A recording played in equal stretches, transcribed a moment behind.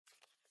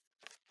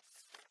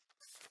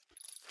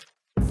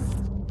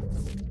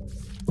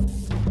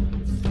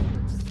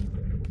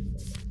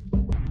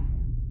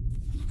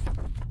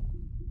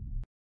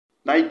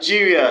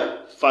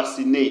Nigeria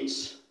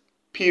fascinates,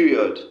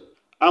 period.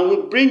 And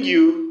we'll bring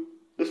you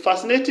the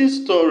fascinating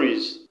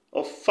stories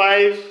of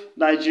 5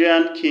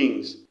 Nigerian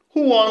kings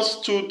who once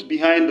stood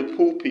behind the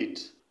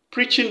pulpit,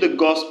 preaching the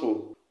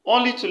gospel,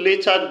 only to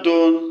later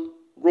don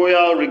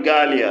royal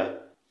regalia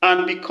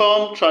and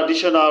become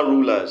traditional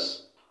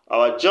rulers.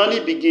 Our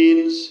journey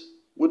begins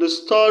with the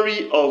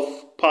story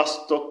of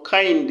Pastor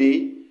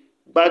Kehinde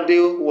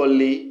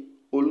Gbadewole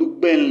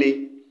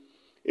Olugbenle,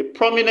 a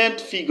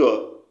prominent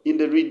figure in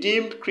the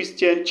Redeemed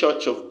Christian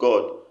Church of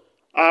God,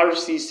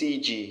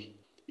 RCCG.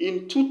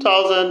 In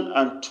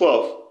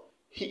 2012,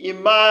 he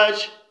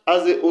emerged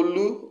as the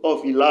Olu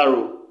of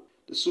Ilaro,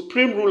 the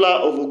supreme ruler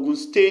of Ogun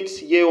State's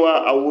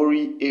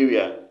Yewa-Awori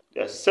area.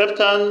 The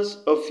acceptance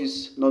of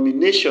his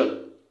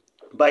nomination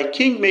by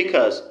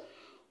kingmakers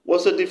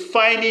was a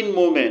defining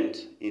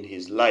moment in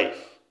his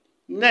life.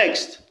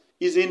 Next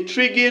is the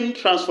intriguing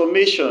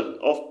transformation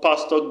of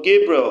Pastor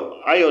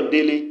Gabriel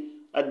Ayodele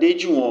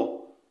Adejuwon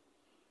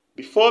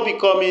before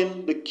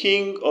becoming the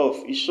king of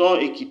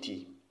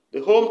Isan-Ekiti, the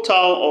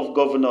hometown of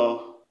Governor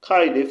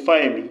Kehinde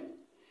Gbadewole.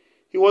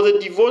 He was a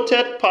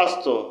devoted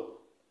pastor,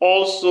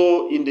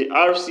 also in the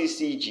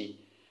RCCG,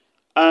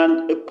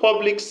 and a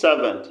public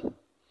servant.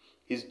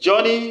 His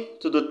journey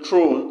to the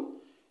throne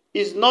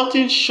is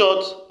nothing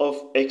short of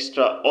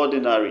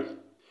extraordinary.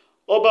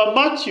 Oba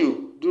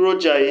Matthew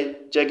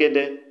Durojaye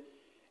Jegede,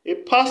 a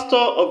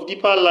pastor of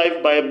Deeper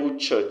Life Bible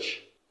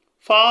Church,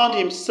 found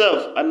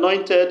himself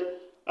anointed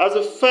as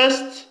the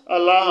first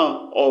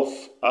Alahan of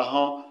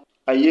Ahon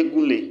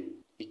Ayegunle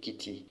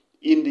Ekiti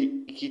in the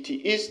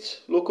Ekiti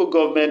East local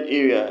government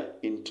area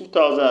in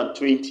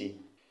 2020.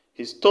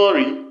 His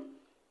story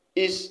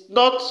is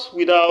not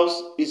without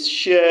its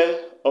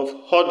share of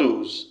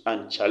hurdles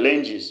and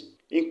challenges,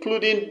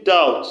 including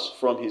doubts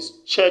from his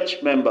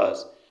church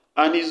members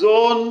and his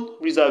own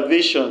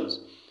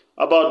reservations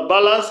about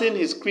balancing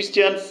his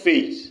Christian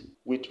faith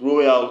with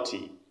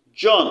royalty.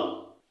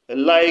 John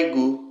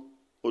Elaigu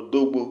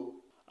Odogbo,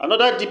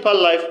 another Deeper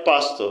Life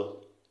pastor,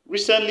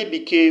 recently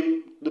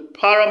became the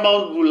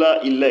paramount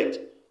ruler-elect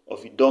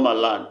of Idoma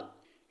land.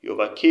 He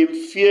overcame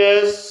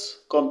fierce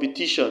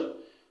competition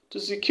to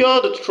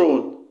secure the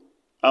throne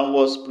and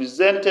was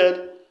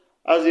presented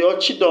as the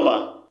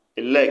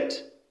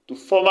Och'Idoma-elect to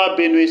former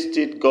Benue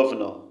State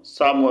Governor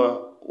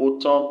Samuel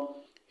Otom.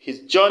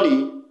 His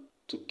journey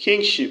to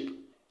kingship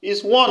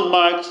is one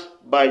marked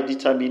by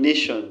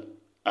determination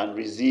and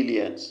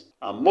resilience.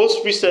 And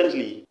most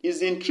recently is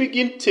the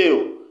intriguing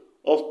tale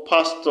of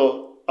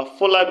Pastor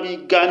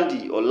Afolabi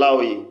Gandhi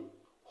Olaoye,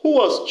 who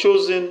was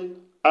chosen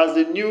as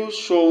the new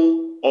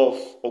Shon of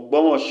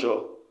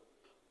Ogbomosho.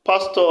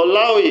 Pastor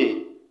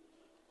Olaoye,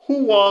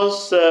 who once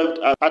served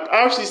at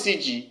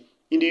RCCG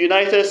in the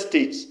United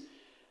States,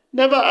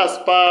 never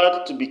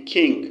aspired to be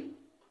king.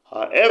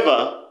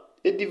 However,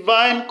 a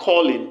divine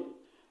calling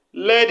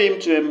led him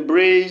to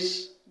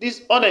embrace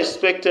this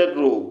unexpected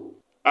role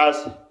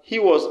as he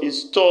was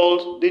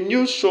installed the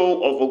new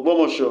Shon of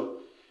Ogbomosho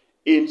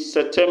in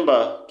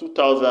September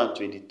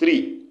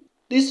 2023.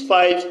 These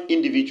 5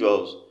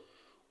 individuals,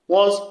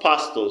 once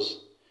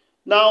pastors,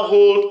 now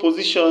hold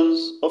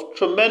positions of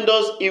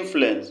tremendous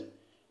influence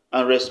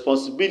and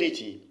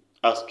responsibility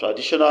as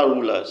traditional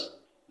rulers.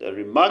 Their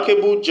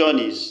remarkable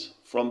journeys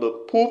from the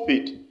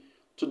pulpit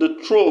to the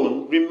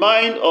throne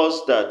remind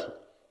us that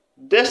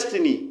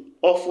destiny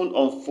often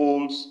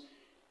unfolds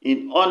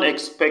in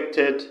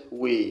unexpected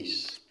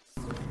ways.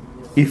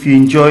 If you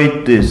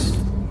enjoyed this,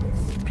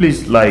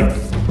 please like,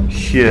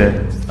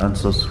 share, and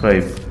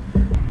subscribe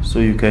so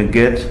you can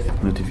get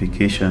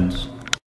notifications.